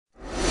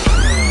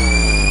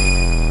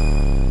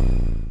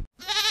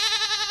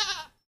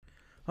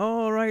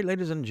right,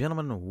 ladies and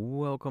gentlemen,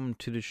 welcome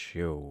to the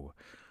show.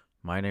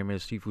 My name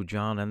is Sifu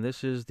John, and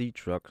this is the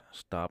Truck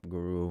Stop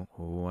Guru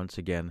once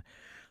again.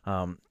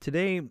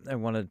 Today, I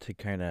wanted to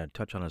kind of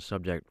touch on a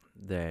subject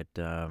that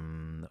I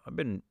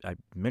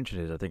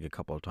mentioned it, I think, a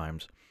couple of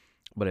times,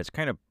 but it's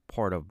kind of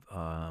part of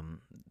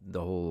the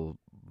whole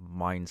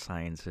mind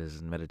sciences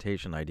and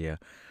meditation idea.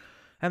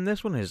 And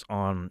this one is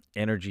on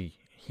energy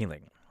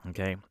healing.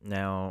 Okay,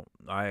 now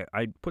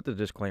I put the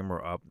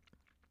disclaimer up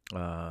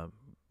uh,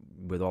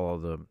 with all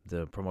of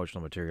the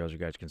promotional materials. You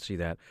guys can see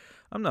that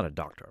I'm not a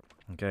doctor.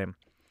 Okay,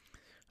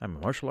 I'm a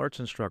martial arts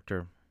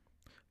instructor,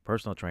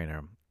 personal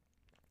trainer,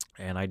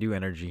 and I do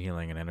energy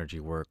healing and energy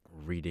work,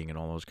 reading, and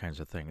all those kinds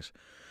of things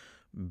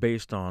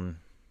based on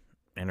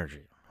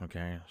energy.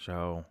 Okay,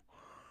 so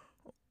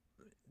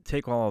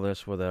take all of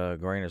this with a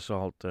grain of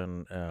salt,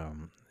 and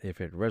if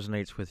it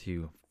resonates with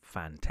you,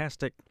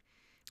 fantastic.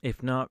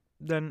 If not,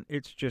 then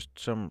it's just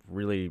some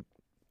really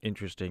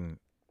interesting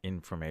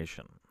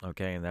information.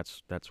 Okay, and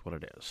that's what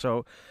it is.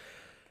 So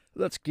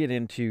let's get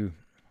into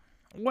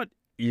what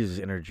is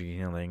energy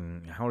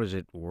healing. How does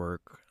it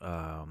work?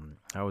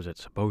 How is it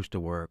supposed to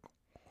work?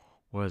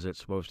 What is it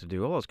supposed to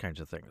do? All those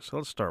kinds of things. So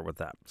let's start with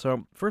that.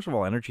 So first of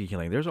all, energy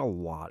healing. There's a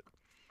lot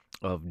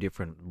of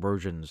different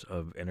versions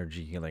of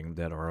energy healing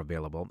that are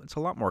available. It's a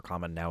lot more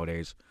common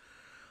nowadays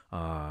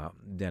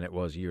than it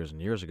was years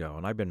and years ago.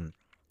 And I've been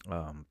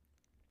um,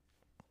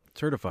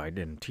 certified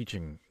in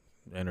teaching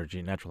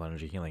natural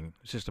energy healing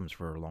systems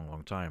for a long,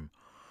 long time.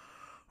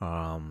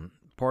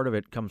 Part of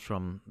it comes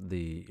from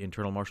the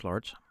internal martial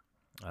arts.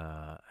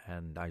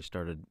 And I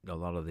started a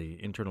lot of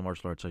the internal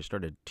martial arts. I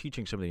started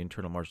teaching some of the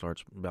internal martial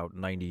arts about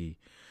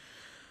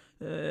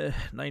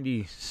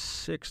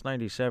 96,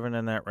 97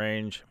 in that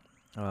range.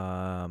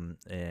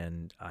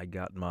 And I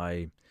got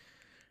my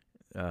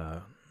uh,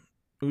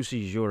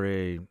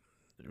 Usijure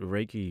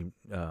Reiki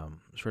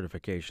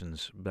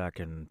certifications back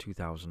in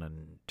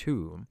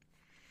 2002.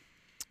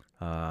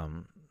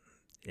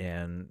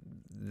 And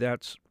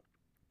that's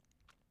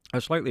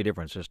a slightly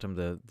different system.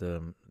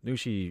 The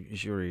Nushi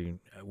Shuri,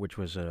 which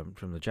was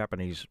from the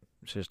Japanese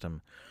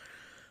system,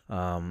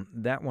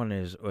 that one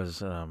is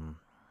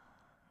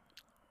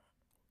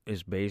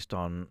based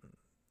on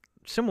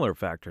similar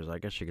factors, I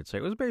guess you could say.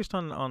 It was based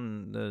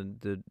on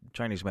the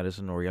Chinese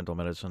medicine, Oriental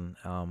medicine,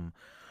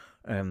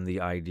 and the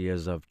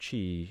ideas of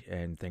qi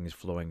and things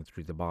flowing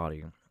through the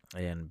body,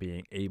 and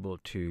being able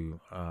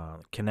to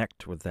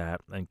connect with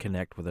that and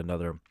connect with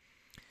another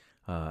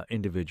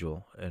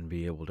individual and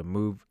be able to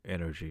move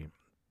energy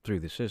through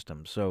the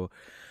system. So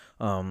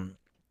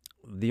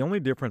the only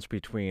difference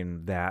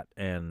between that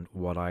and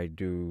what I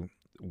do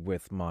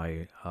with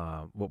my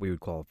what we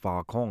would call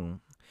Fa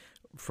Kong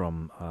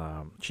from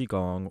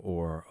Qigong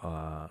or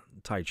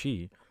Tai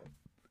Chi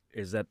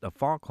is that the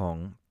Fa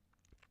Kong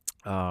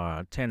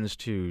tends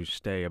to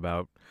stay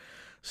about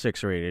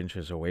 6 or 8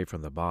 inches away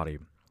from the body,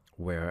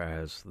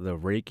 whereas the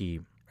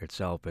Reiki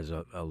itself is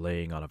a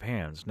laying on of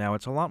hands. Now,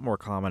 it's a lot more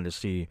common to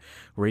see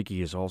Reiki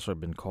has also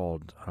been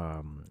called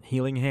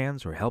healing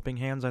hands or helping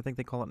hands, I think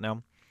they call it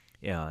now.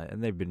 Yeah,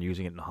 and they've been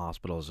using it in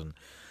hospitals, and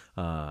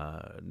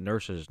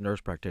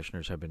nurse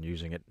practitioners have been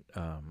using it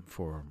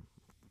for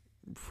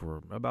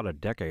about a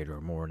decade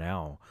or more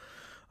now.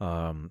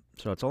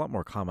 So it's a lot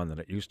more common than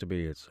it used to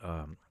be. It's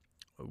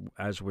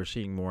as we're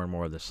seeing more and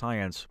more of the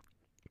science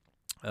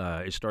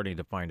is starting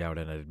to find out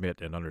and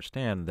admit and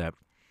understand that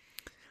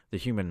the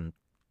human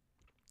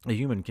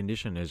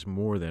condition is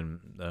more than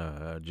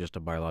just a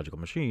biological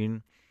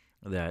machine.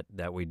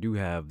 That we do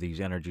have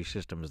these energy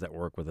systems that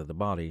work within the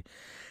body,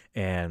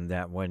 and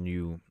that when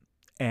you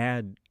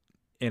add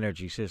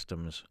energy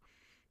systems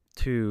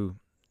to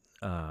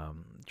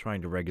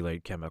trying to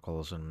regulate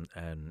chemicals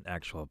and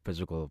actual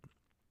physical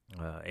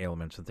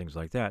ailments and things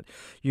like that,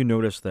 you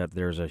notice that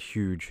there's a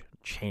huge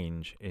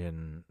change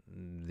in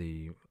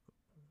the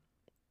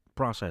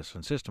process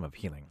and system of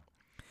healing.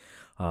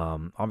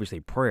 Obviously,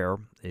 prayer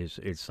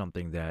is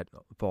something that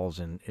falls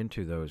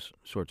into those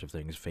sorts of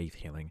things. Faith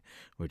healing,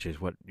 which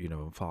is what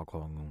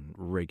Falkong and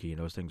Reiki and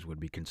those things would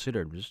be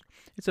considered.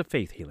 It's a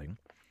faith healing.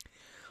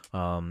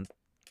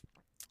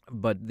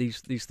 But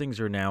these things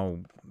are now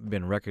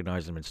been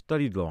recognized and been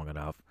studied long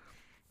enough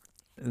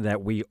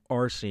that we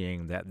are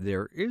seeing that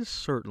there is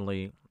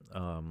certainly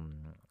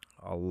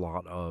a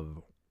lot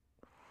of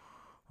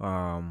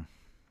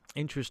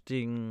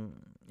interesting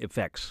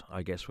effects,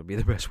 I guess would be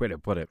the best way to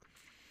put it.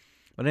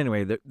 But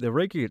anyway, the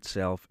Reiki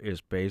itself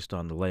is based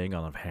on the laying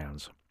on of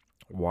hands,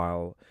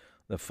 while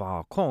the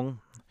Fa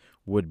Kong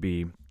would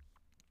be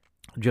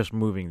just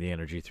moving the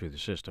energy through the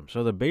system.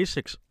 So the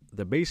basics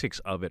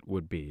of it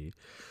would be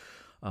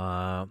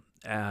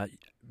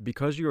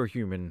because you're a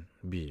human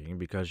being,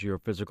 because your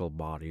physical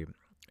body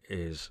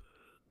is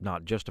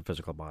not just a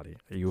physical body,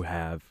 you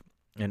have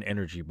an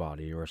energy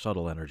body or a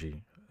subtle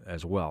energy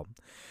as well.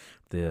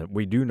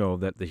 We do know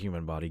that the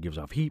human body gives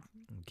off heat,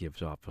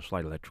 gives off a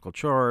slight electrical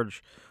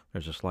charge.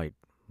 There's a slight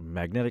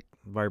magnetic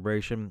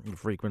vibration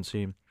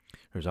frequency.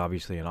 There's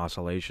obviously an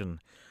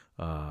oscillation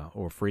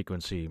or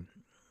frequency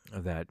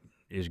that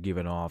is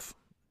given off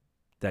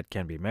that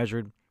can be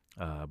measured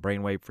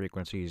brainwave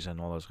frequencies and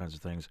all those kinds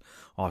of things,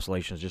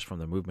 oscillations just from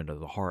the movement of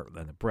the heart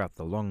and the breath,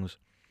 the lungs.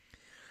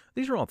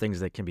 These are all things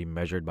that can be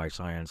measured by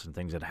science and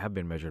things that have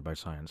been measured by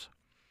science.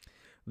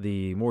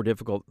 The more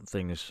difficult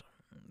things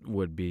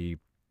would be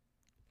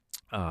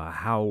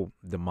how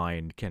the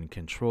mind can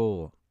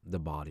control the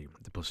body.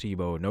 The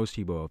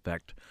placebo-nocebo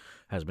effect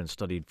has been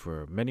studied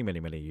for many, many,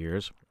 many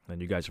years.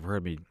 And you guys have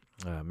heard me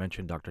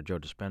mention Dr. Joe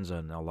Dispenza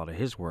and a lot of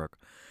his work.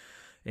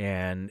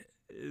 And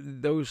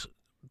those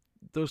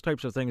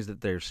types of things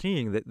that they're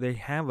seeing, that they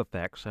have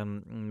effects,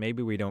 and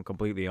maybe we don't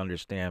completely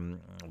understand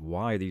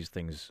why these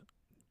things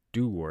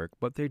do work,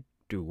 but they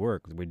do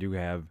work. We do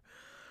have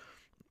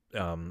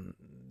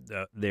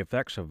the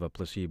effects of a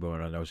placebo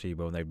and a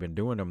nocebo, and they've been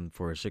doing them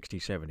for 60,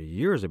 70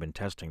 years. They've been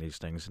testing these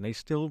things, and they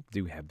still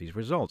do have these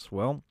results.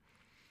 Well,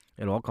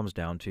 it all comes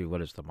down to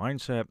what is the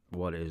mindset,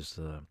 what is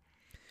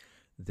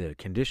the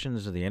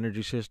conditions of the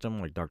energy system,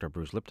 like Dr.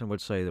 Bruce Lipton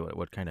would say,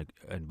 what kind of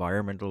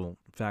environmental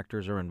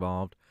factors are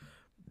involved.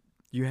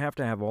 You have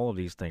to have all of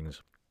these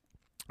things.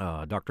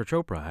 Dr.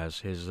 Chopra has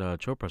his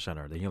Chopra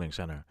Center, the Healing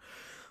Center,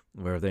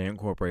 where they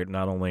incorporate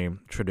not only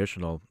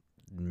traditional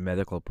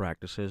medical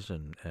practices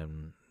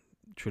and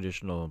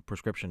traditional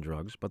prescription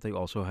drugs, but they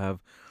also have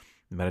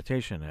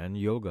meditation and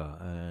yoga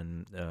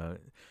and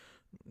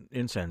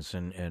incense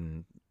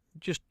and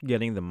just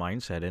getting the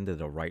mindset into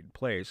the right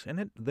place.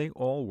 And they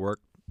all work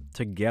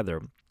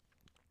together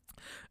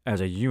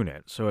as a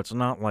unit. So it's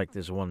not like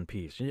this one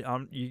piece.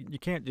 You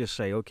can't just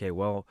say, okay,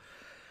 well,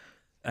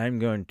 I'm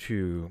going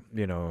to,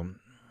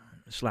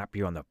 slap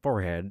you on the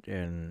forehead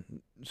and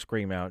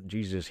scream out,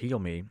 Jesus, heal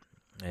me.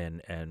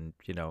 And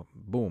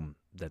boom,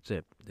 that's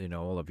it.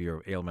 All of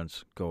your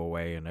ailments go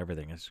away and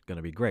everything is going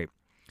to be great.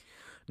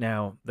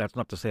 Now, that's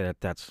not to say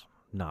that that's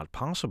not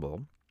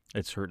possible.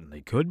 It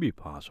certainly could be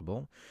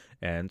possible.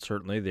 And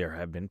certainly there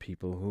have been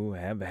people who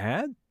have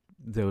had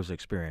those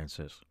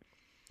experiences.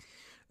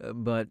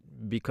 But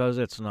because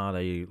it's not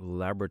a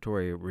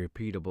laboratory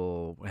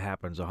repeatable,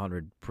 happens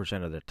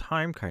 100% of the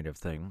time kind of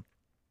thing,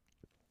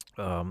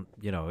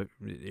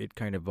 it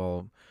kind of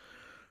all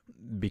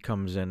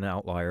becomes an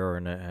outlier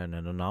and an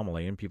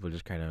anomaly, and people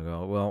just kind of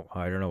go, well,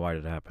 I don't know why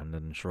it happened,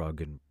 and shrug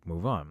and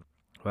move on.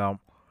 Well,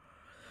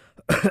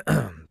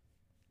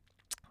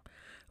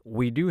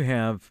 we do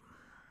have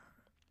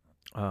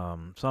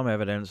some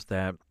evidence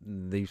that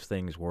these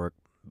things work,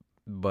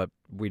 but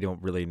we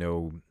don't really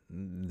know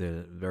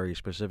the very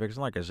specifics.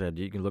 Like I said,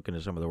 you can look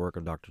into some of the work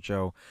of Dr.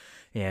 Cho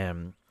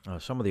and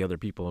some of the other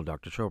people,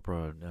 Dr.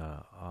 Chopra,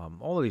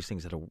 all of these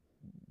things that are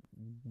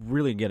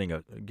really getting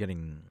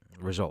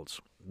results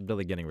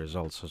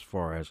as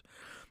far as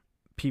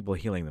people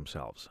healing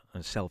themselves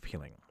and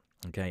self-healing.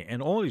 Okay,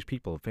 and all these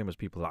people, famous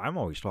people that I'm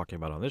always talking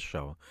about on this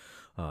show,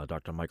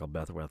 Dr. Michael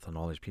Beckwith and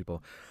all these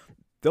people,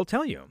 they'll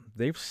tell you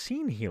they've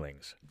seen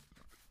healings.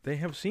 They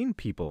have seen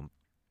people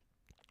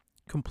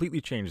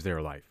completely change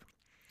their life.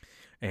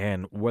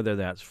 And whether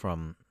that's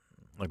from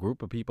a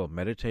group of people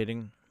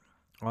meditating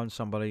on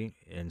somebody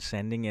and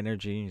sending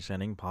energy,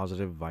 sending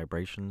positive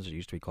vibrations, it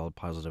used to be called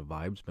positive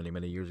vibes many,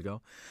 many years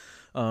ago.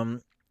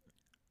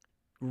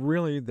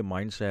 Really, the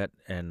mindset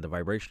and the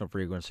vibrational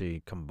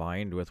frequency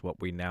combined with what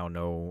we now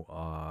know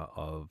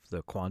of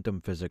the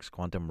quantum physics,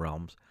 quantum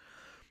realms,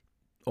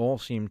 all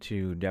seem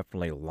to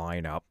definitely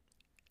line up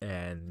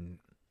and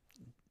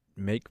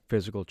make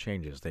physical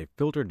changes. They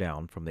filter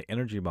down from the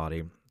energy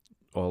body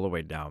all the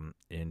way down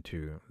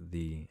into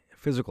the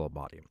physical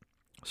body.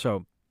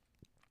 So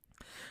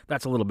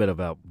that's a little bit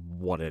about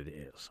what it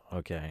is,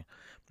 okay?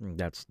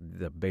 That's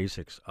the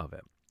basics of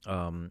it.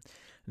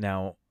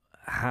 Now,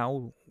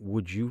 how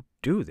would you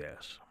do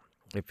this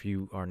if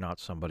you are not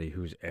somebody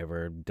who's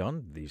ever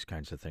done these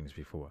kinds of things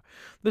before?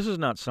 This is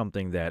not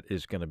something that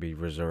is going to be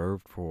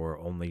reserved for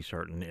only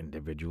certain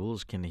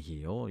individuals can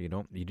heal.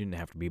 You didn't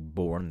have to be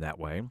born that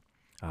way.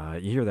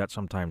 You hear that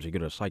sometimes. You go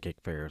to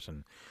psychic fairs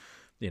and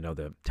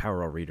the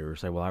tarot readers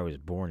say, well, I was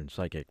born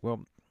psychic.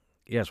 Well,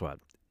 guess what?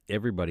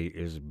 Everybody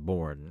is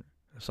born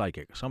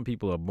psychic. Some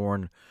people are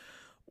born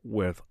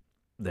with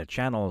the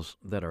channels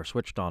that are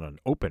switched on and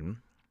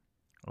open.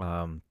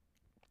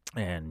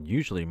 And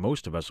usually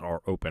most of us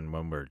are open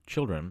when we're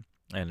children.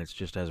 And it's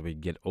just as we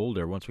get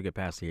older, once we get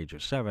past the age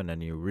of 7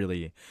 and you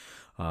really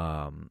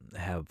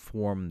have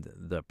formed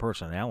the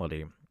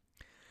personality,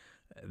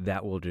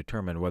 that will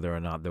determine whether or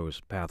not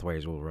those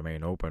pathways will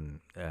remain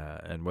open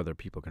and whether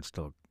people can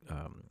still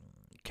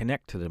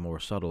connect to the more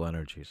subtle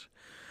energies.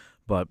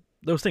 But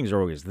those things are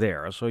always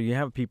there. So you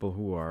have people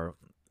who are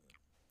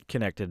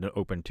connected and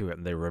open to it,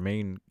 and they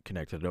remain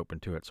connected and open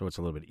to it, so it's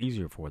a little bit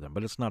easier for them.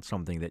 But it's not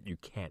something that you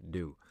can't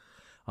do.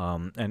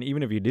 And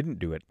even if you didn't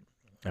do it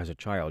as a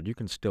child, you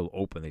can still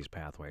open these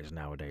pathways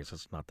nowadays.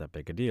 It's not that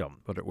big a deal.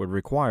 What it would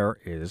require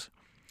is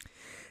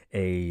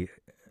a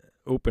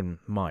open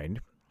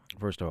mind,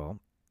 first of all,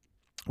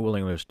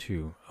 willingness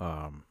to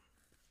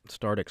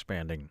start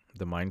expanding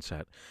the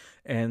mindset,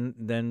 and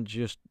then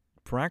just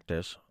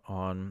practice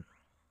on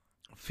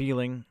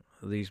feeling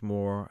these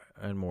more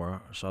and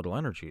more subtle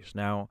energies.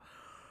 Now,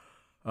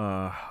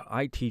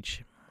 I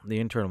teach the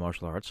internal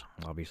martial arts,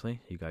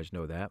 obviously. You guys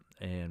know that.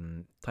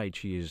 And Tai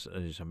Chi is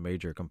a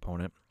major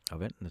component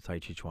of it. And the Tai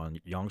Chi Chuan,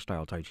 Yang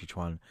style Tai Chi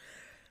Chuan,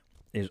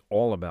 is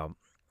all about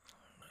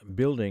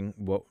building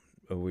what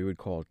we would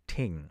call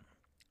Ting.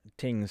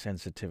 Ting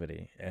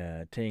sensitivity.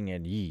 Ting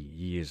and Yi.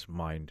 Yi is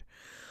mind.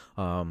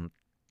 Um,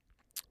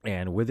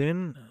 and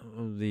within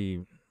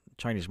the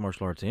Chinese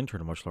martial arts, the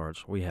internal martial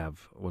arts, we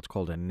have what's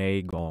called a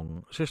Nei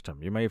Gong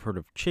system. You may have heard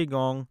of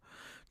Qigong.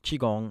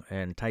 Qigong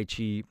and Tai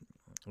Chi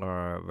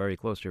are very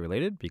closely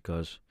related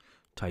because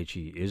Tai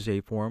Chi is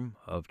a form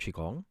of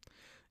Qigong.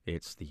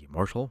 It's the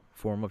martial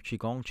form of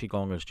Qigong.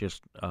 Qigong is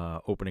just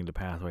opening the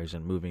pathways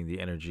and moving the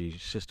energy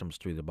systems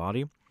through the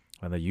body.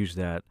 And they use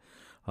that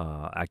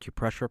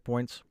acupressure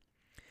points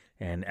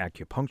and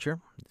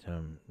acupuncture.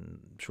 I'm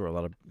sure a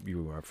lot of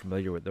you are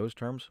familiar with those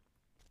terms.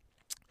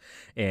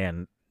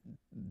 And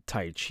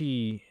Tai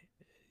Chi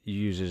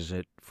uses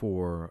it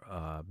for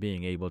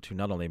being able to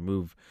not only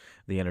move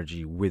the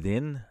energy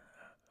within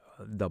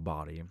the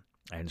body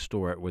and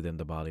store it within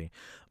the body,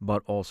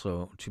 but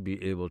also to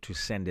be able to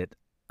send it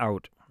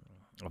out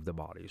of the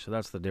body. So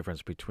that's the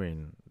difference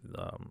between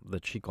the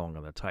Qigong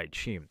and the Tai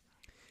Chi.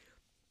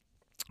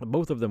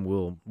 Both of them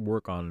will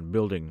work on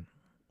building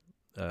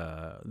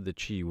the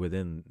Qi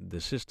within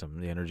the system,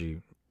 the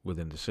energy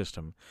within the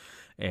system,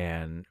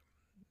 and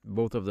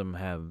both of them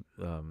have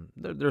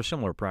they're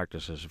similar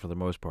practices for the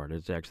most part.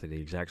 It's actually the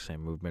exact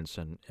same movements,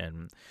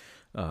 and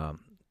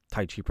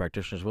Tai Chi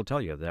practitioners will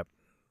tell you that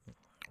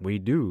we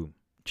do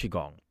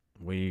Qigong.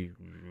 We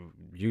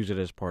use it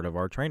as part of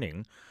our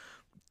training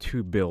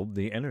to build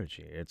the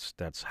energy.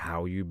 That's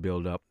how you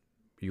build up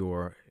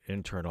your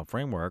internal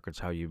framework. It's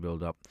how you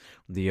build up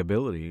the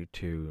ability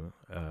to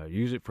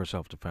use it for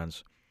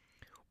self-defense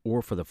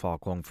or for the Fa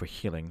Gong for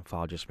healing.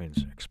 Fa just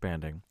means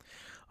expanding.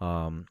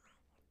 So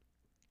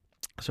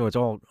it's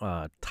all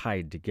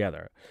tied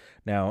together.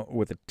 Now,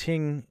 with the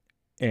Ting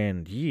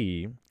and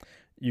Yi,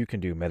 you can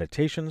do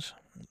meditations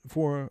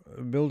for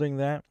building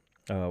that.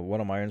 One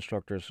of my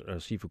instructors,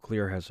 Sifu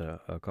Clear, has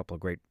a couple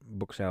of great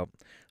books out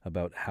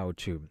about how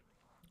to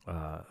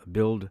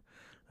build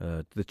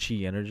the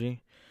Qi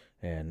energy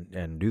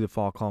and do the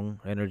Fa Gong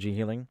energy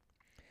healing.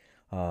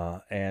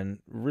 And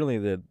really,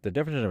 the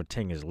definition of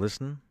Ting is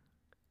listen.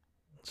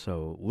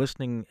 So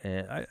listening,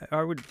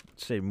 I would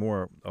say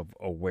more of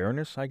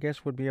awareness, I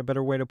guess, would be a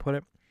better way to put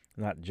it.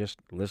 Not just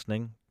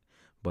listening,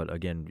 but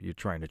again, you're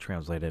trying to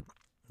translate it,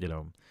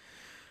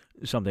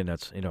 something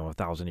that's,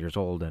 1,000 years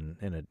old and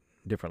in a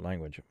different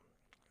language.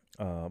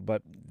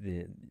 But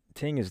the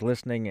Ting is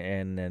listening,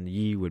 and then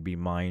Yi would be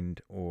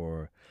mind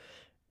or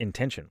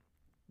intention.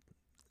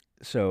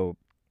 So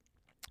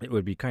it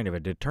would be kind of a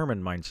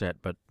determined mindset,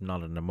 but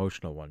not an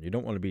emotional one. You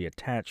don't want to be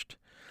attached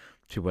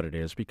to what it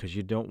is because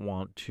you don't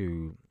want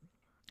to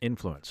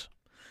influence.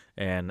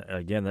 And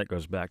again, that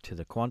goes back to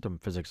the quantum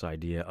physics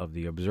idea of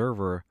the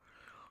observer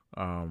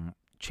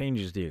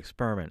changes the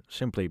experiment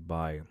simply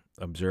by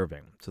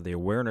observing. So the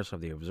awareness of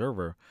the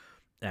observer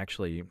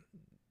actually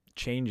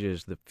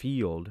changes the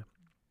field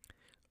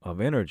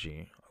of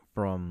energy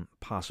from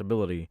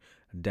possibility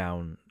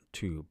down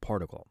to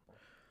particle.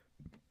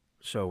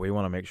 So we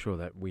want to make sure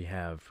that we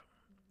have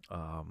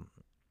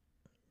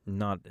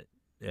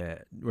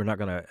we're not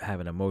going to have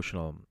an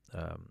emotional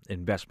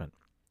investment,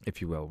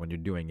 if you will, when you're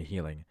doing a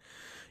healing.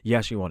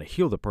 Yes, you want to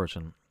heal the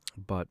person,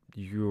 but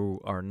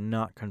you are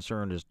not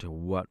concerned as to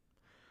what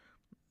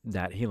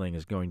that healing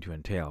is going to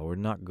entail. We're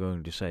not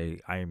going to say,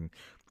 I'm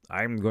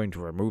going to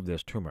remove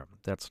this tumor.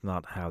 That's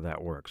not how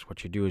that works.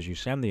 What you do is you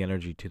send the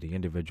energy to the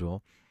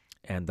individual,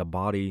 and the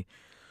body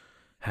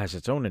has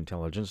its own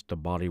intelligence. The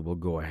body will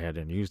go ahead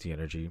and use the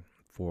energy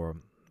for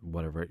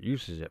whatever it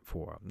uses it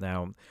for.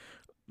 Now,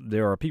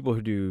 there are people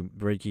who do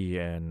Reiki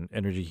and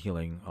energy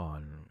healing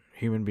on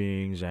human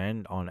beings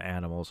and on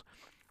animals,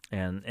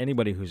 and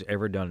anybody who's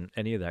ever done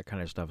any of that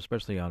kind of stuff,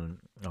 especially on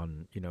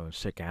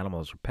sick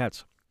animals or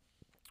pets,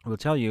 will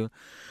tell you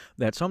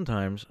that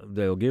sometimes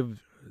they'll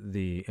give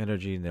the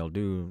energy and they'll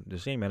do the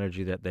same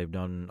energy that they've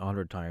done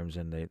 100 times,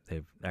 and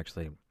they've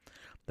actually,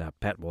 that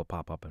pet will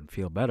pop up and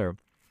feel better,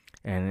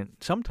 and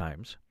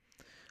sometimes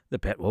the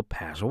pet will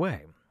pass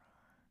away.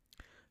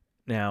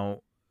 Now,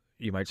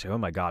 you might say, oh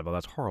my God, well,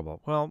 that's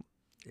horrible. Well,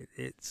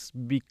 it's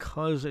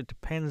because it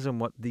depends on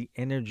what the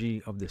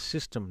energy of the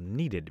system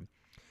needed.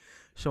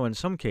 So in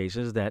some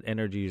cases, that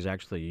energy is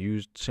actually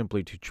used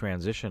simply to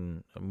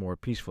transition more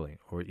peacefully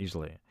or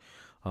easily.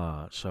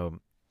 So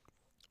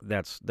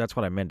that's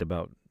what I meant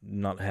about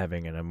not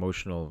having an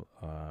emotional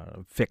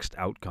fixed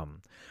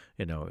outcome,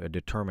 a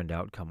determined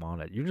outcome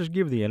on it. You just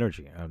give the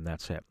energy, and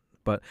that's it.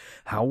 But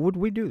how would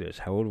we do this?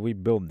 How would we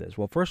build this?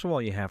 Well, first of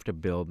all, you have to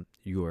build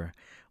your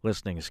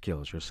listening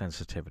skills, your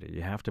sensitivity.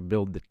 You have to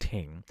build the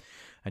Ting,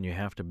 and you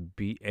have to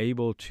be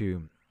able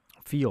to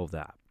feel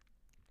that.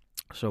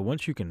 So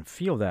once you can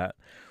feel that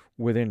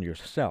within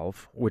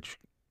yourself, which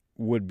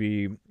would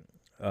be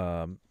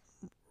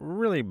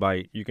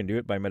really you can do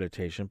it by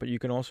meditation, but you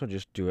can also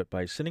just do it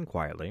by sitting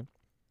quietly,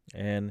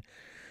 and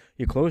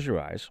you close your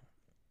eyes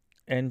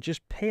and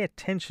just pay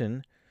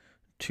attention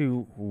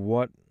to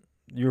what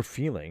you're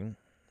feeling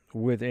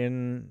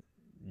within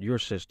your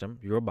system,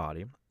 your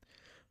body,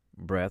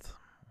 breath.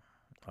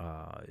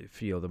 You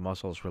feel the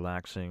muscles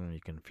relaxing. You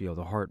can feel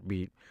the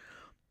heartbeat.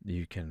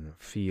 You can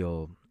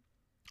feel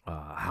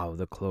how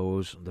the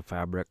clothes, the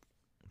fabric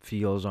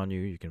feels on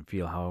you. You can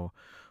feel how,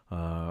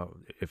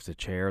 if the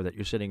chair that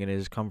you're sitting in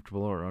is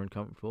comfortable or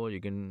uncomfortable.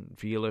 You can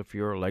feel if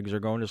your legs are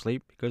going to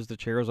sleep because the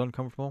chair is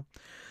uncomfortable.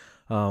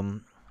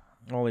 Um,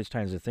 all these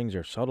kinds of things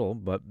are subtle,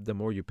 but the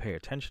more you pay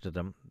attention to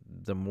them,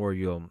 the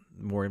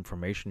more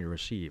information you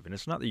receive. And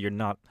it's not that you're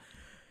not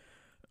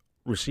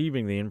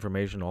receiving the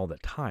information all the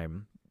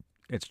time.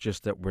 It's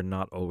just that we're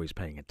not always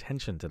paying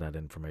attention to that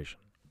information.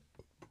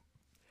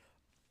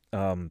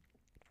 Um,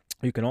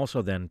 you can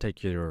also then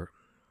take your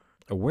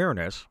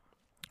awareness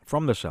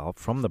from the self,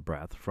 from the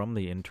breath, from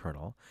the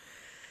internal.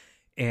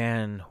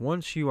 And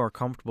once you are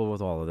comfortable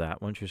with all of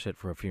that, once you sit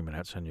for a few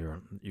minutes and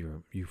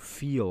you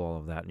feel all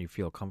of that and you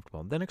feel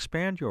comfortable, then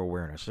expand your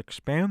awareness,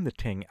 expand the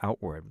ting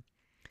outward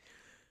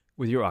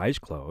with your eyes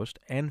closed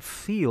and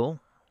feel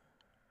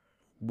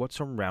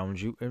what's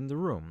around you in the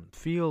room.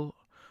 Feel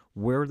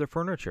where the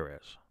furniture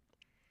is.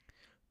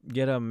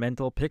 Get a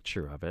mental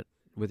picture of it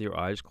with your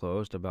eyes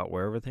closed about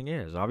where everything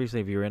is. Obviously,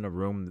 if you're in a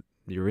room,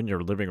 you're in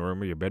your living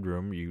room or your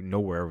bedroom, you know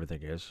where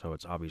everything is, so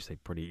it's obviously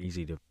pretty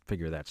easy to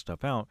figure that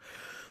stuff out.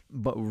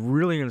 But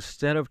really,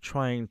 instead of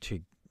trying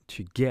to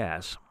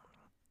guess,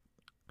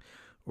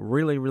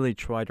 really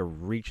try to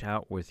reach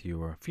out with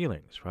your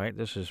feelings, right?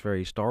 This is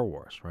very Star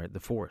Wars, right? The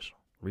Force.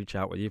 Reach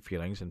out with your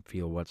feelings and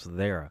feel what's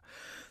there.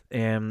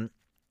 And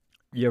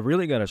you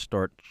really got to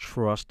start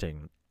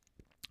trusting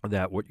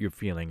that what you're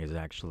feeling is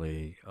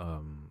actually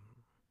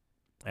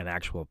an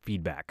actual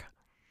feedback.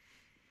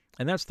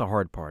 And that's the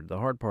hard part. The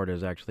hard part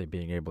is actually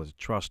being able to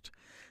trust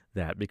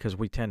that, because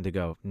we tend to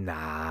go,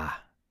 nah,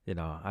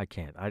 I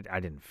can't. I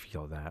didn't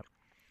feel that.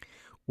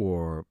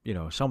 Or,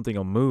 something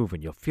will move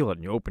and you'll feel it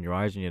and you open your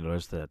eyes and you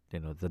notice that,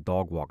 the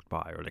dog walked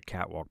by or the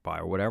cat walked by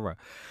or whatever.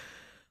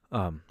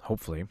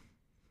 Hopefully,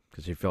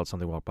 because you felt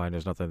something walk by and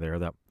there's nothing there,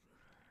 that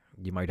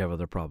you might have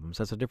other problems.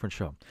 That's a different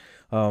show.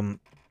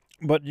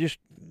 But you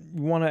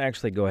want to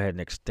actually go ahead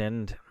and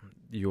extend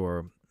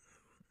your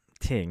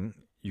ting,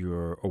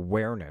 your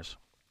awareness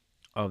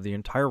of the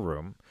entire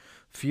room,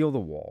 feel the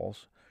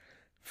walls,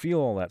 feel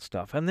all that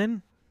stuff, and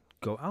then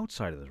go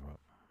outside of the room.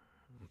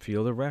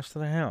 Feel the rest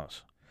of the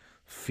house.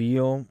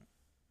 Feel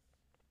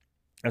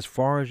as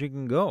far as you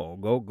can go.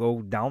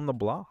 Go down the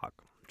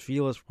block.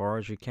 Feel as far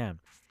as you can.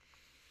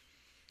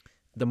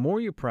 The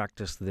more you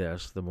practice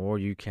this, the more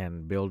you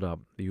can build up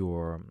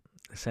your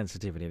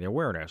sensitivity and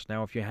awareness.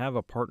 Now, if you have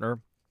a partner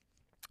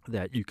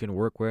that you can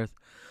work with,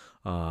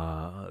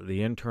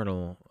 the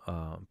internal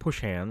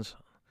push hands,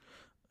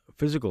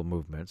 physical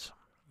movements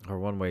are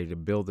one way to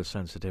build the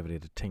sensitivity,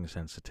 the ting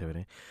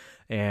sensitivity.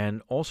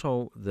 And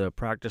also the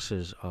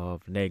practices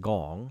of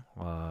Neigong.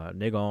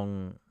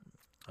 Neigong,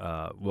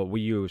 what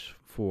we use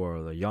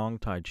for the Yang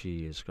Tai Chi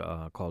is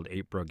called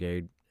eight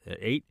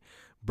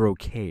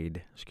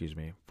brocade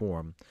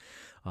form.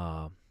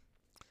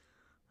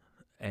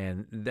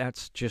 And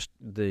that's just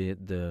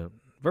the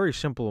very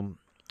simple,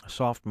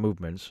 soft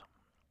movements.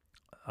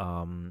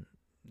 An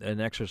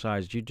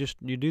exercise, you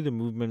do the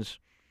movements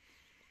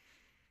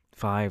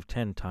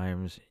 5-10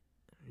 times,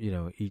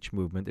 each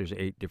movement. There's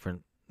 8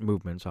 different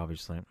movements,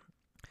 obviously.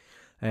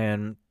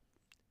 And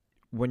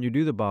when you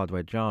do the Ba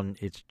Doi Jang,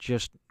 it's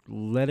just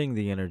letting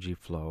the energy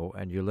flow,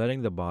 and you're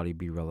letting the body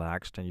be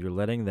relaxed, and you're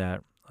letting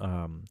that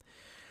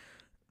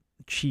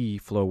chi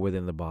flow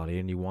within the body,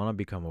 and you want to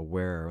become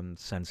aware and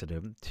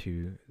sensitive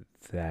to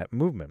that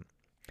movement.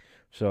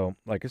 So,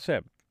 like I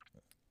said,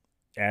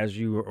 as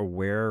you are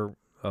aware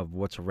of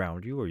what's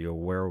around you, or you're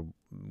aware of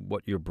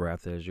what your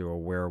breath is, you're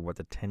aware of what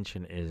the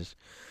tension is.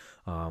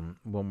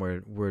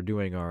 When we're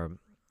doing our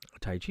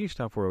Tai Chi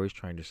stuff, we're always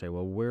trying to say,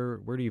 well, where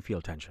do you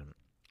feel tension?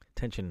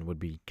 Tension would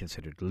be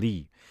considered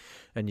Li,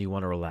 and you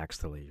want to relax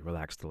the Li,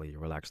 relax the Li,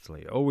 relax the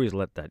Li. Always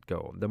let that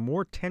go. The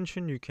more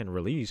tension you can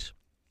release,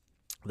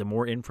 the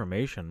more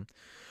information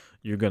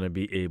you're going to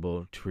be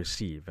able to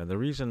receive. And the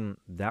reason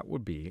that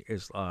would be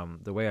is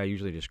the way I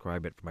usually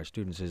describe it for my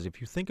students is, if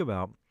you think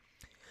about,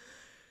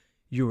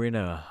 you're in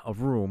a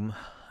room,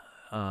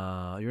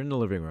 you're in the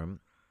living room,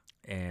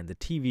 and the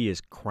TV is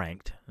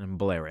cranked and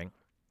blaring.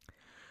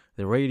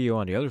 The radio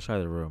on the other side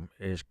of the room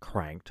is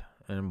cranked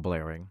and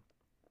blaring.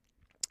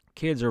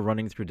 Kids are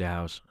running through the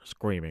house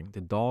screaming.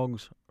 The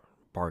dog's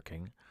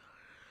barking.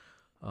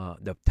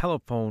 The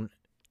telephone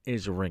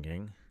is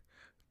ringing.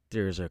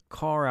 There's a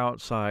car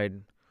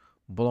outside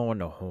blowing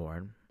the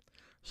horn.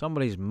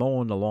 Somebody's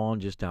mowing the lawn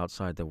just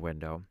outside the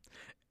window.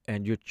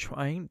 And you're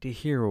trying to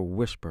hear a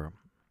whisper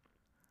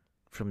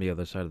from the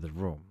other side of the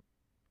room.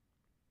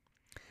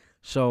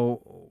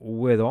 So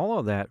with all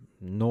of that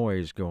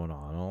noise going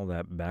on, all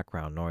that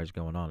background noise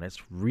going on,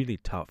 it's really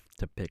tough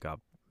to pick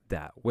up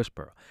that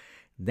whisper.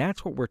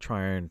 That's what we're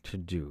trying to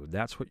do.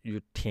 That's what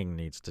your ting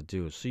needs to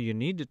do. So you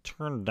need to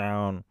turn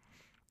down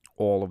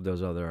all of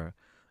those other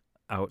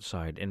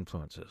outside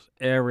influences.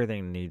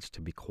 Everything needs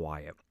to be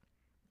quiet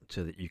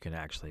so that you can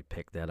actually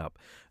pick that up.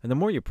 And the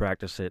more you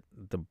practice it,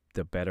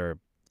 the better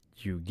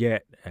you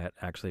get at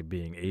actually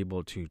being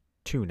able to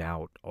tune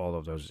out all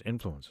of those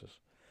influences.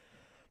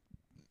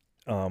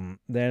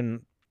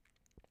 Then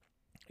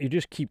you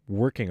just keep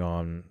working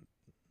on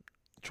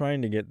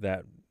trying to get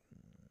that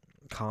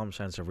calm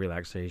sense of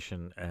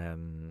relaxation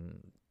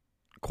and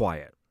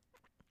quiet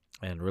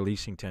and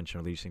releasing tension,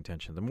 releasing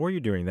tension. The more you're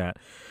doing that,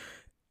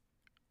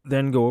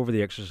 then go over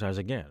the exercise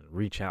again.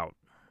 Reach out,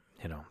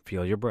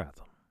 feel your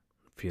breath,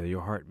 feel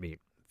your heartbeat,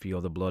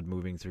 feel the blood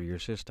moving through your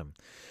system,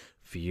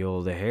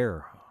 feel the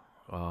hair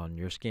on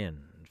your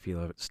skin,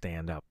 feel it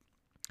stand up.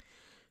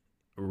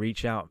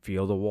 Reach out,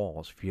 feel the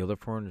walls, feel the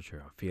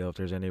furniture, feel if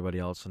there's anybody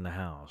else in the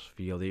house,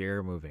 feel the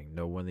air moving,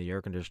 know when the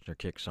air conditioner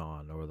kicks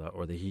on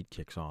or the heat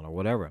kicks on or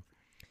whatever.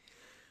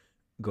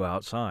 Go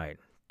outside,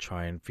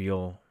 try and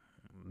feel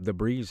the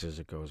breeze as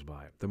it goes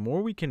by. The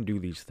more we can do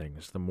these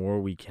things, the more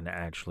we can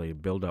actually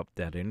build up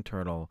that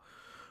internal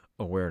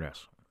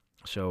awareness.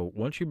 So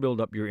once you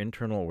build up your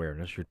internal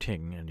awareness, your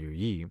ting and your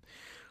yi,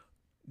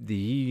 the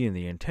yi and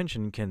the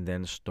intention can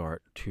then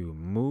start to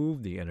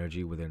move the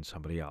energy within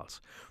somebody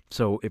else.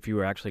 So if you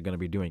were actually going to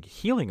be doing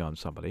healing on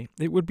somebody,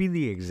 it would be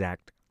the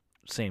exact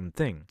same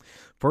thing.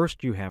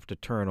 First, you have to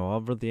turn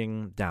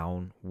everything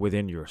down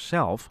within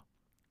yourself,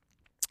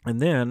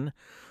 and then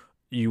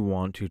you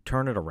want to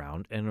turn it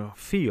around and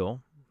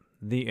feel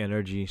the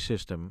energy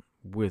system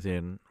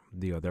within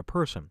the other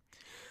person.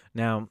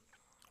 Now,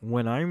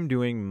 when I'm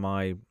doing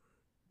my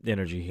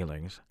energy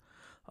healings,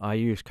 I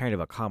use kind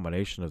of a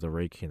combination of the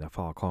Reiki and the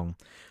Fa Kong.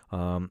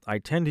 I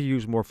tend to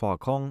use more Fa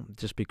Kong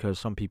just because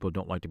some people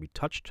don't like to be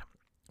touched.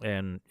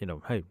 And,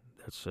 hey,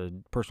 that's a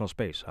personal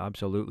space.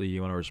 Absolutely,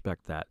 you want to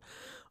respect that.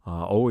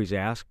 Always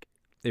ask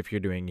if you're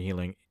doing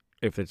healing,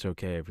 if it's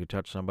okay if you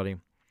touch somebody.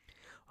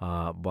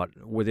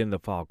 But within the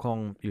Fa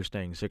Kong, you're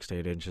staying 6 to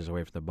 8 inches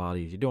away from the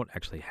body. You don't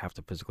actually have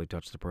to physically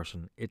touch the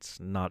person. It's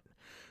not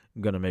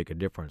going to make a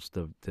difference.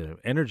 The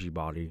energy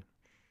body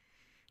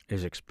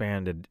is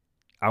expanded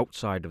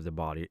outside of the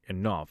body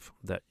enough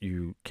that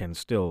you can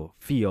still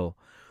feel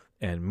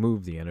and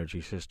move the energy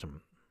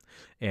system.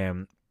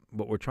 And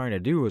what we're trying to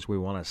do is we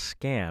want to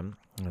scan.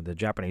 The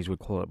Japanese would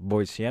call it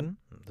boisien.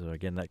 So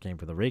again, that came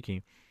from the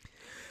Reiki.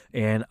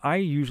 And I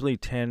usually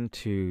tend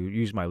to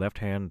use my left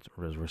hand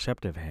as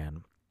receptive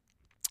hand.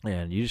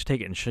 And you just take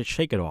it and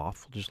shake it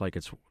off, just like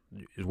it's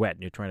wet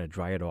and you're trying to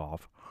dry it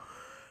off.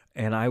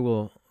 And I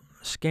will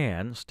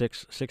scan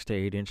 6 to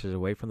 8 inches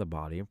away from the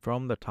body,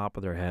 from the top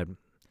of their head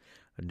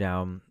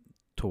down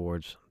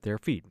towards their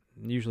feet.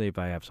 Usually if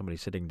I have somebody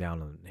sitting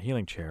down in a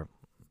healing chair,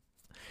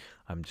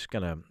 I'm just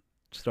going to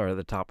start at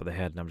the top of the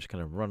head and I'm just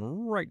going to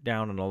run right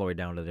down and all the way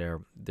down to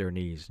their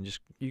knees. And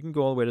you can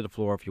go all the way to the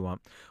floor if you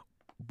want.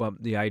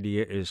 But the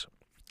idea is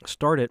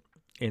start it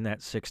in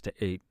that 6 to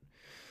 8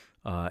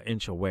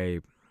 inch away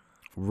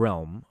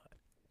realm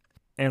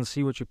and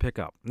see what you pick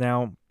up.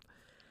 Now,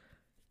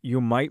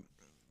 you might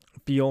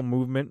feel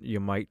movement, you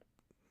might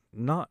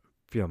not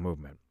feel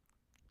movement.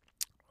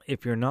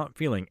 If you're not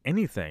feeling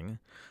anything,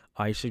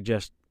 I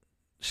suggest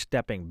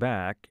stepping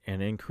back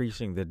and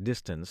increasing the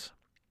distance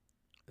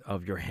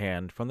of your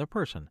hand from the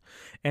person.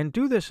 And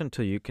do this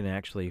until you can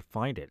actually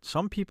find it.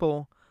 Some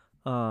people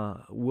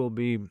will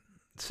be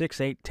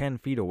 6, 8, 10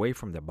 feet away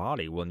from the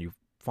body when you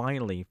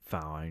finally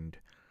find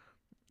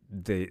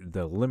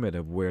the limit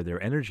of where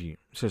their energy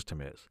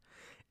system is.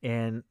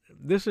 And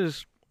this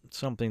is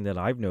something that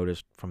I've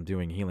noticed from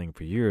doing healing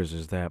for years,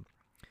 is that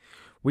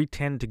we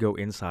tend to go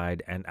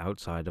inside and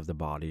outside of the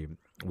body.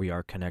 We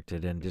are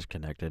connected and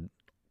disconnected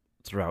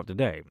throughout the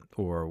day,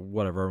 or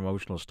whatever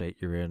emotional state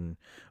you're in,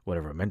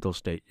 whatever mental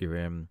state you're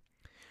in.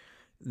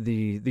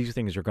 These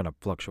things are going to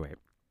fluctuate.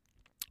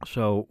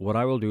 So what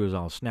I will do is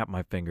I'll snap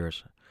my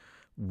fingers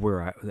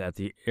at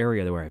the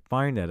area where I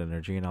find that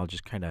energy, and I'll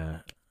just kind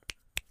of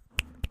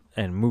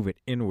and move it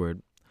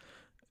inward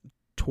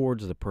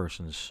towards the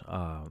person's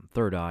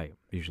third eye,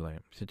 usually,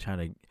 to try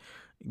to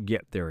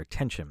get their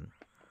attention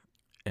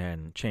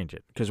and change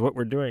it. Because what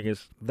we're doing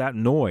is that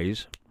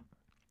noise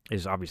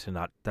is obviously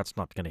that's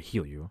not going to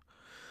heal you,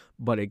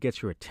 but it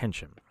gets your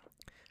attention.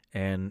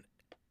 And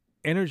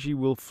energy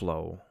will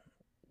flow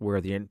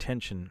where the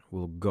intention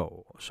will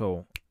go.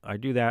 So I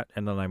do that,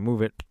 and then I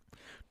move it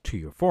to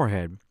your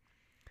forehead.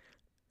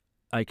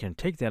 I can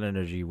take that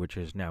energy, which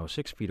is now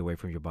 6 feet away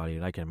from your body,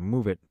 and I can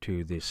move it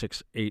to the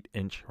 6, 8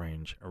 inch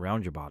range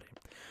around your body.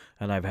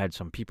 And I've had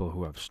some people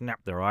who have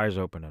snapped their eyes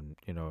open and,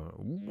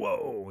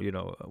 whoa,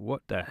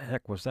 what the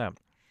heck was that?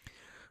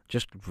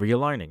 Just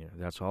realigning it.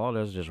 That's all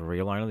it is, just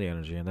realigning the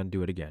energy, and then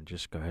do it again.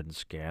 Just go ahead and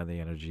scan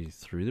the energy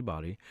through the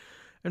body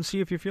and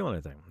see if you feel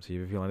anything. See if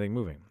you feel anything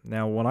moving.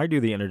 Now, when I do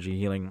the energy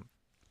healing,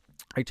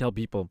 I tell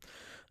people,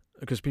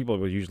 because people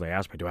will usually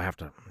ask me, do I have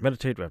to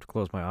meditate? Do I have to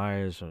close my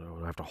eyes? Or do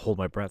I have to hold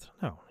my breath?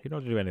 No, you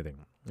don't have to do anything.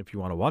 If you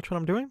want to watch what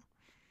I'm doing,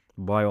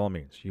 by all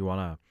means. You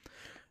want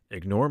to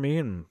ignore me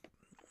and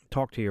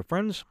talk to your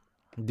friends?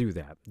 Do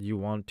that. You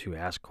want to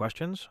ask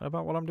questions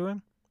about what I'm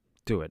doing?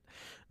 Do it.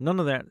 None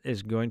of that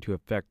is going to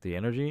affect the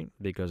energy,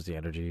 because the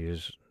energy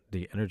is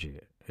the energy.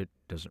 It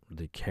doesn't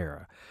really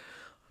care.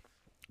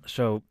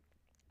 So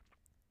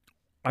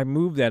I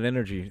move that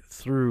energy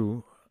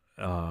through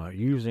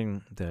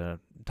using the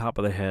top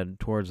of the head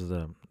towards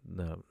the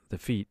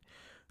feet.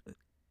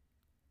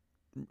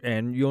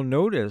 And you'll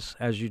notice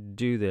as you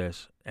do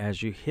this,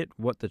 as you hit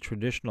what the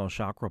traditional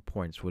chakra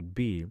points would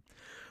be,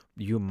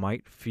 you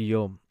might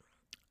feel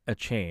a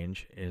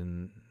change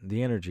in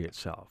the energy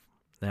itself.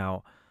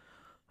 Now,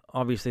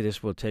 obviously,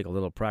 this will take a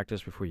little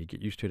practice before you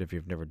get used to it if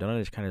you've never done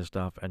this kind of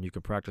stuff, and you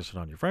can practice it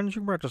on your friends,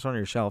 you can practice it on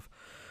yourself.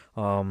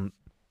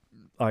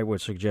 I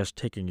would suggest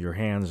taking your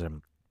hands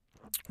and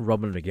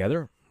rubbing them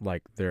together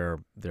like they're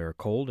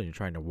cold and you're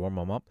trying to warm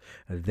them up,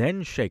 and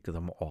then shake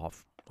them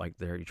off like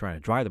you're trying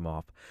to dry them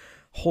off.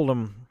 Hold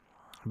them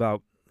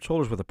about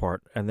shoulders width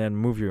apart, and then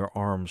move your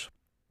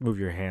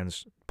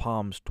hands,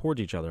 palms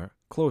towards each other,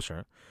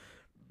 closer,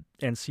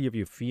 and see if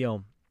you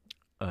feel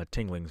a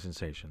tingling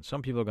sensation.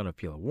 Some people are going to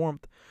feel a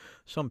warmth.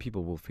 Some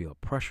people will feel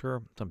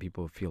pressure. Some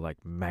people feel like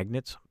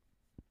magnets.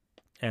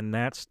 And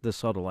that's the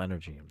subtle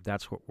energy.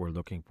 That's what we're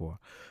looking for.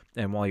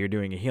 And while you're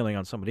doing a healing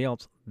on somebody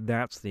else,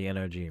 that's the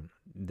energy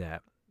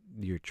that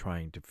you're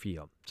trying to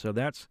feel. So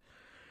that's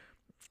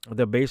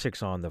the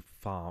basics on the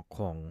Fa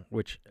Kong,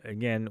 which,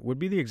 again, would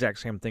be the exact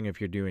same thing if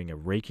you're doing a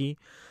Reiki,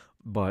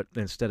 but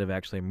instead of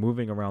actually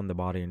moving around the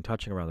body and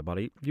touching around the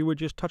body, you would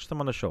just touch them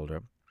on the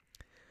shoulder,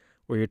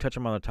 or you touch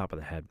them on the top of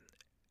the head.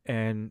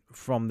 And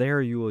from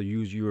there, you will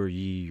use your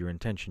yi, your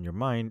intention, your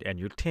mind, and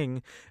your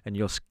ting, and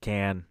you'll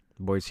scan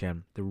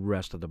Boisian, the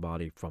rest of the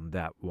body from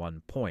that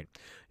one point.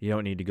 You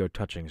don't need to go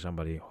touching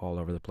somebody all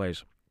over the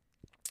place.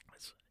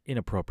 It's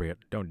inappropriate.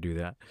 Don't do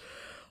that.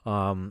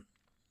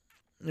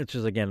 It's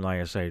just, again,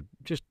 like I say,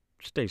 just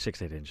stay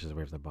 6-8 inches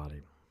away from the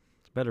body.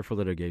 It's better for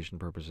litigation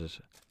purposes.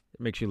 It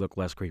makes you look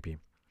less creepy.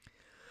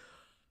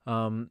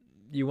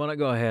 You want to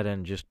go ahead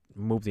and just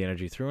move the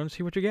energy through and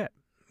see what you get.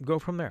 Go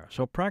from there.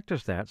 So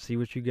practice that. See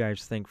what you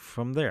guys think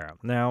from there.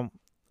 Now,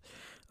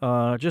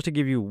 just to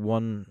give you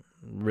one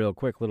real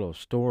quick little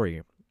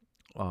story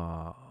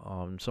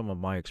on some of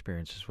my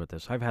experiences with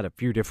this. I've had a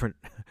few different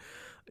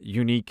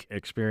unique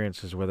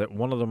experiences with it.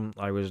 One of them,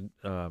 I was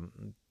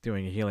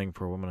doing healing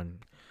for a woman in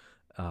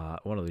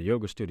one of the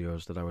yoga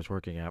studios that I was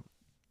working at,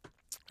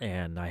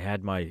 and I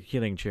had my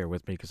healing chair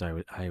with me because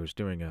I was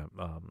doing a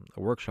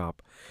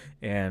workshop,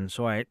 and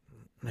so I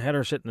had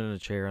her sitting in a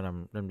chair,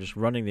 and I'm just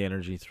running the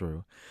energy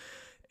through,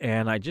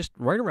 and I just,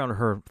 right around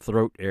her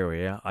throat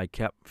area, I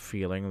kept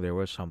feeling there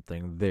was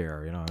something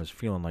there. I was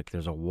feeling like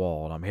there's a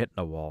wall, and I'm hitting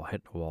a wall,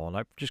 and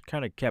I just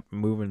kind of kept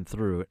moving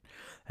through it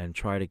and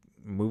try to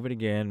move it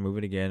again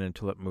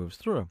until it moves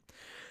through.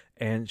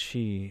 And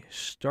she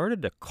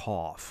started to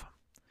cough.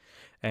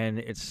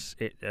 And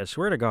I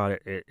swear to God,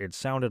 it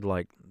sounded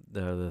like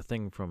the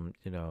thing from,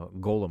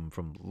 Golem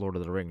from Lord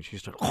of the Rings. She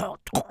started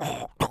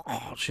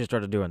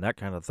doing that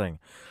kind of thing.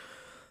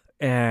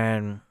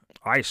 And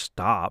I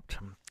stopped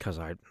because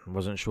I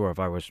wasn't sure if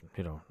I was,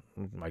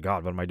 my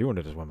God, what am I doing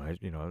to this woman?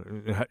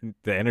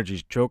 The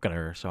energy's choking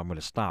her, so I'm going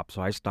to stop.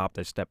 So I stopped.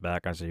 I stepped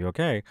back. I said, "You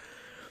okay?"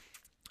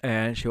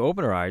 And she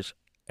opened her eyes,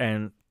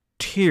 and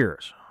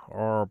tears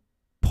are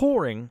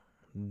pouring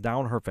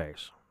down her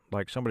face,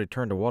 like somebody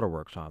turned the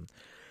waterworks on.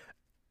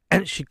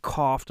 And she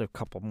coughed a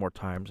couple more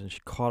times, and she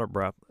caught her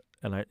breath.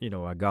 And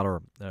I got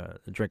her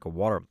a drink of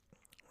water.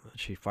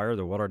 She fired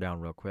the water down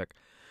real quick.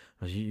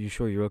 I said, "You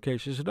sure you're okay?"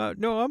 She said,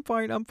 "No, I'm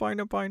fine.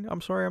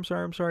 I'm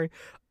sorry.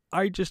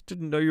 I just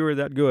didn't know you were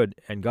that good."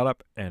 And got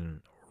up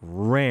and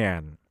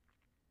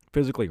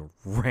physically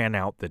ran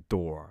out the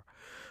door.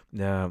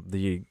 Now,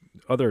 the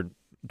other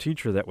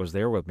teacher that was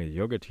there with me, the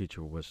yoga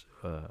teacher, was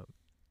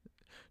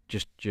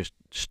just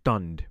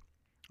stunned.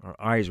 Her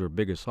eyes were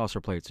big as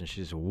saucer plates, and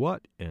she said,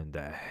 "What in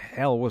the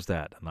hell was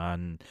that?"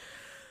 And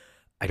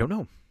I don't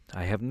know.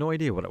 I have no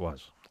idea what it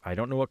was. I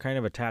don't know what kind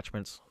of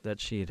attachments that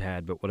she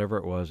had, but whatever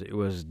it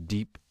was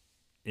deep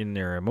in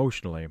there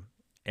emotionally.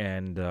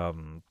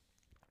 And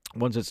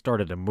once it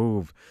started to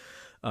move,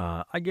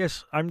 I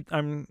guess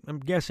I'm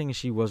guessing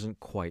she wasn't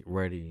quite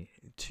ready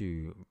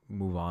to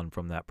move on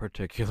from that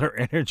particular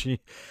energy,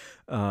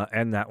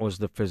 and that was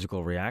the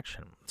physical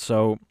reaction.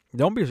 So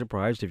don't be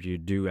surprised if you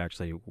do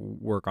actually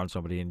work on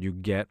somebody and you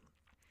get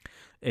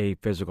a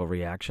physical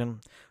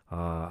reaction.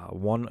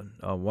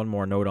 One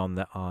more note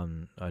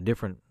on a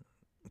different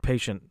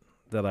patient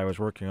that I was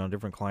working on, a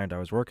different client I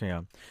was working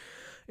on,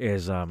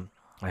 is I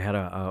had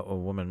a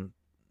woman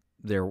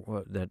there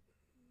that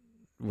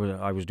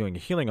I was doing a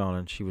healing on,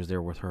 and she was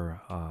there with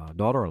her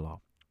daughter-in-law,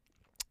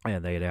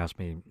 and they had asked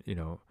me,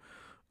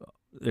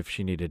 if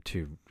she needed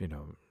to,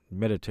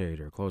 meditate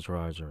or close her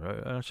eyes, and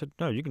I said,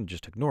 "No, you can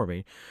just ignore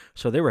me."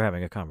 So they were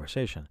having a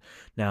conversation.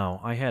 Now,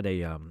 I had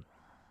a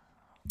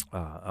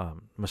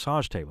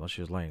massage table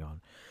she was laying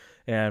on,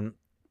 and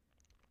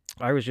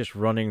I was just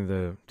running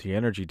the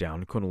energy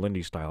down,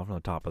 Kundalini style, from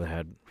the top of the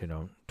head,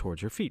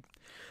 towards her feet.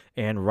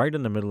 And right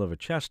in the middle of her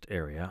chest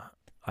area,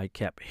 I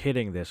kept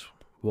hitting this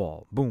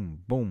wall.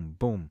 Boom, boom,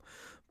 boom.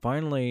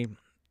 Finally,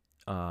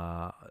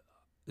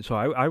 So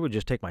I would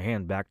just take my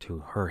hand back to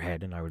her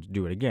head and I would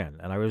do it again.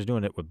 And I was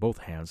doing it with both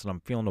hands and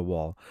I'm feeling the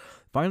wall.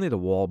 Finally, the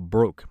wall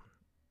broke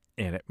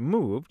and it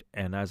moved.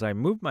 And as I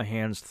moved my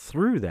hands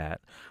through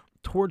that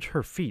towards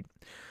her feet,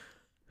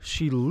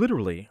 she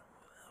literally,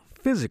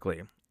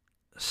 physically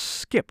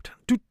skipped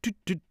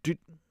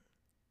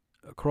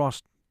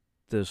across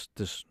this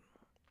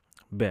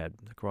bed,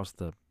 across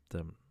the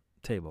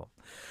table.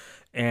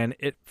 And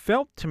it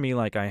felt to me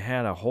like I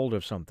had a hold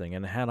of something,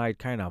 and had I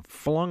kind of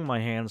flung my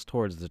hands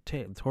towards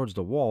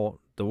the wall,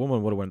 the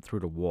woman would have went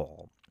through the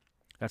wall.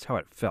 That's how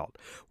it felt.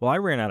 Well, I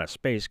ran out of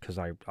space because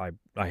I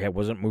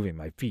wasn't moving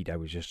my feet. I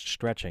was just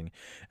stretching,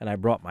 and I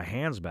brought my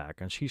hands back,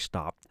 and she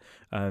stopped.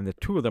 And the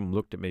two of them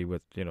looked at me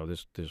with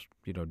this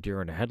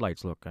deer in the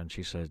headlights look, and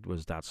she said,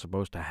 "Was that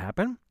supposed to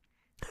happen?"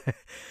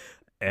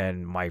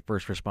 And my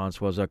first response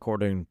was,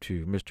 according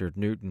to Mr.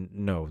 Newton,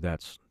 no,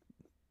 that's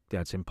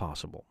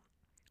impossible.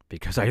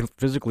 Because I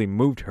physically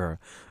moved her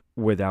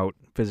without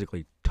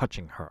physically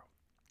touching her.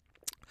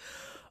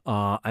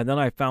 And then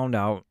I found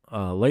out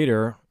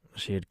later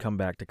she had come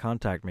back to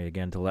contact me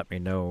again to let me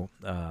know.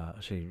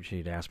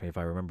 She'd asked me if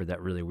I remembered that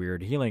really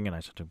weird healing, and I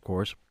said, of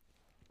course.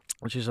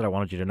 And she said, I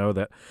wanted you to know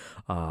that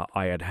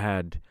I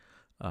had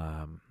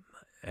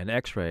an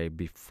x-ray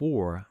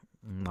before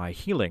my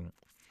healing,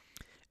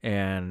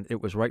 and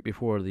it was right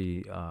before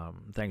the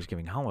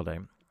Thanksgiving holiday,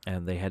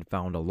 and they had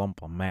found a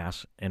lump of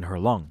mass in her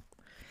lung.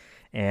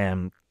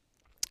 And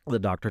the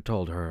doctor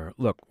told her,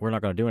 look, we're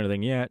not going to do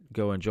anything yet.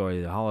 Go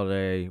enjoy the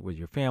holiday with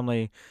your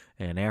family.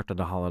 And after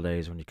the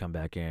holidays, when you come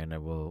back in,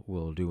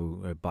 we'll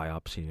do a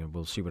biopsy and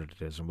we'll see what it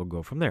is and we'll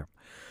go from there.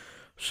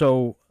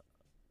 So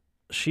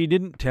she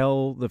didn't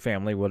tell the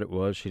family what it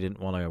was. She didn't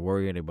want to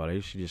worry anybody.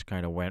 She just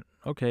kind of went,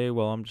 okay,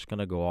 well, I'm just going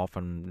to go off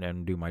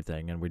and do my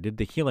thing. And we did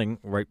the healing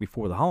right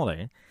before the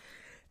holiday.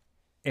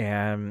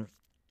 And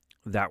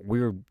that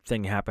weird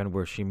thing happened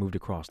where she moved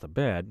across the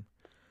bed.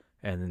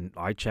 And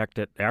I checked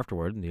it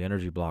afterward, and the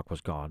energy block was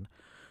gone.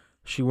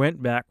 She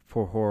went back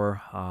for her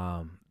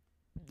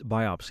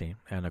biopsy,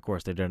 and of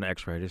course they did an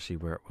x-ray to see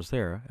where it was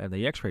there. And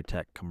the x-ray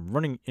tech come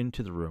running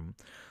into the room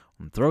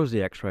and throws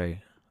the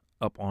x-ray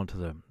up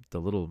onto the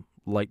little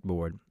light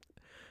board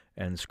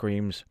and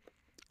screams,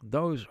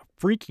 those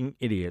freaking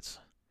idiots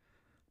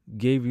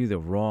gave you the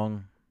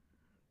wrong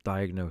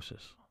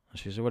diagnosis. And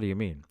she said, what do you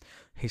mean?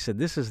 He said,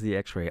 this is the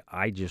x-ray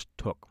I just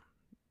took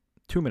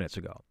 2 minutes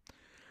ago.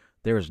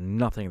 There is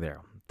nothing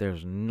there.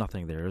 There's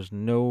nothing there. There's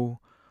no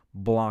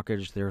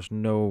blockage. There's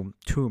no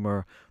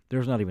tumor.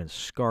 There's not even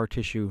scar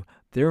tissue.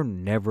 There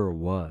never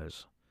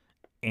was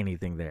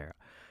anything there.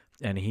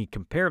 And he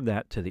compared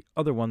that to the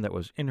other one that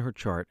was in her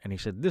chart, and he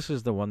said, this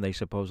is the one they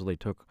supposedly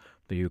took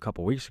for you a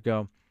couple weeks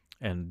ago,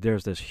 and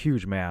there's this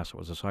huge mass. It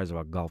was the size of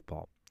a golf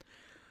ball.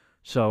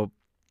 So,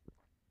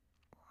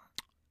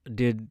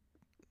 did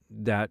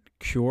that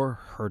cure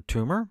her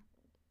tumor?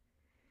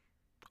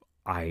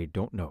 I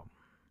don't know.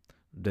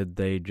 Did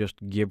they just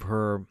give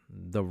her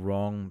the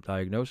wrong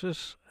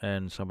diagnosis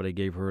and somebody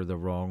gave her the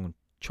wrong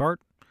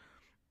chart?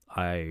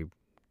 I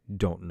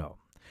don't know.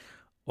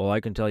 All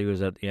I can tell you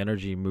is that the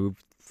energy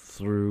moved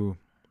through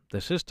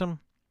the system,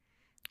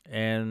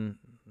 and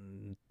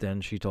then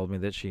she told me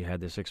that she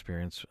had this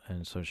experience,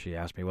 and so she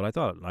asked me what I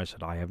thought, and I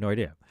said, I have no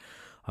idea.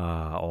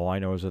 All I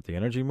know is that the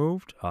energy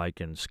moved. I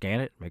can scan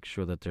it, make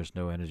sure that there's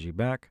no energy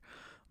back,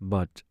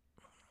 but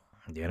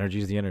the energy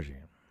is the energy.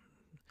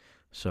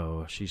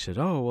 So she said,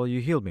 oh, well,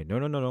 you healed me.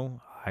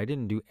 No. I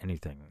didn't do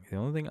anything. The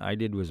only thing I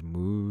did was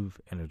move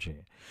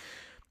energy.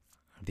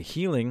 The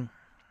healing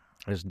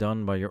is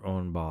done by your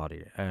own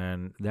body.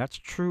 And that's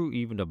true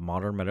even of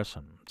modern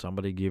medicine.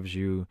 Somebody gives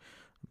you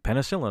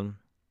penicillin.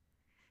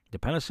 The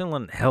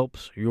penicillin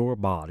helps your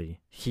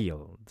body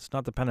heal. It's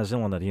not the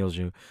penicillin that heals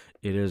you.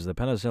 It is the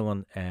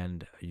penicillin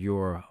and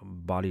your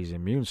body's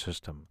immune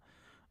system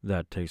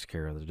that takes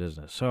care of the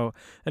business. So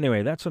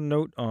anyway, that's a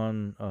note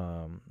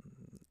on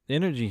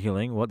energy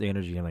healing, what the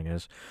energy healing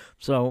is.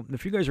 So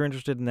if you guys are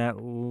interested in that,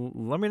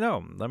 let me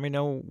know. Let me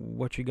know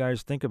what you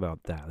guys think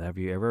about that. Have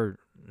you ever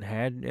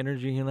had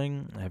energy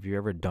healing? Have you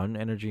ever done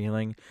energy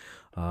healing?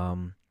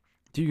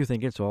 Do you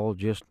think it's all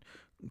just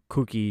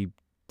kooky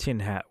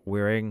tin hat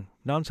wearing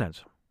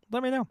nonsense?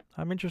 Let me know.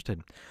 I'm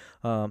interested.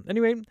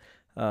 Anyway,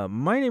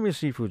 my name is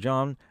Sifu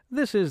John.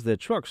 This is the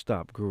Truck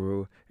Stop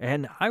Guru,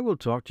 and I will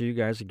talk to you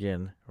guys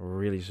again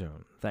really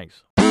soon.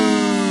 Thanks.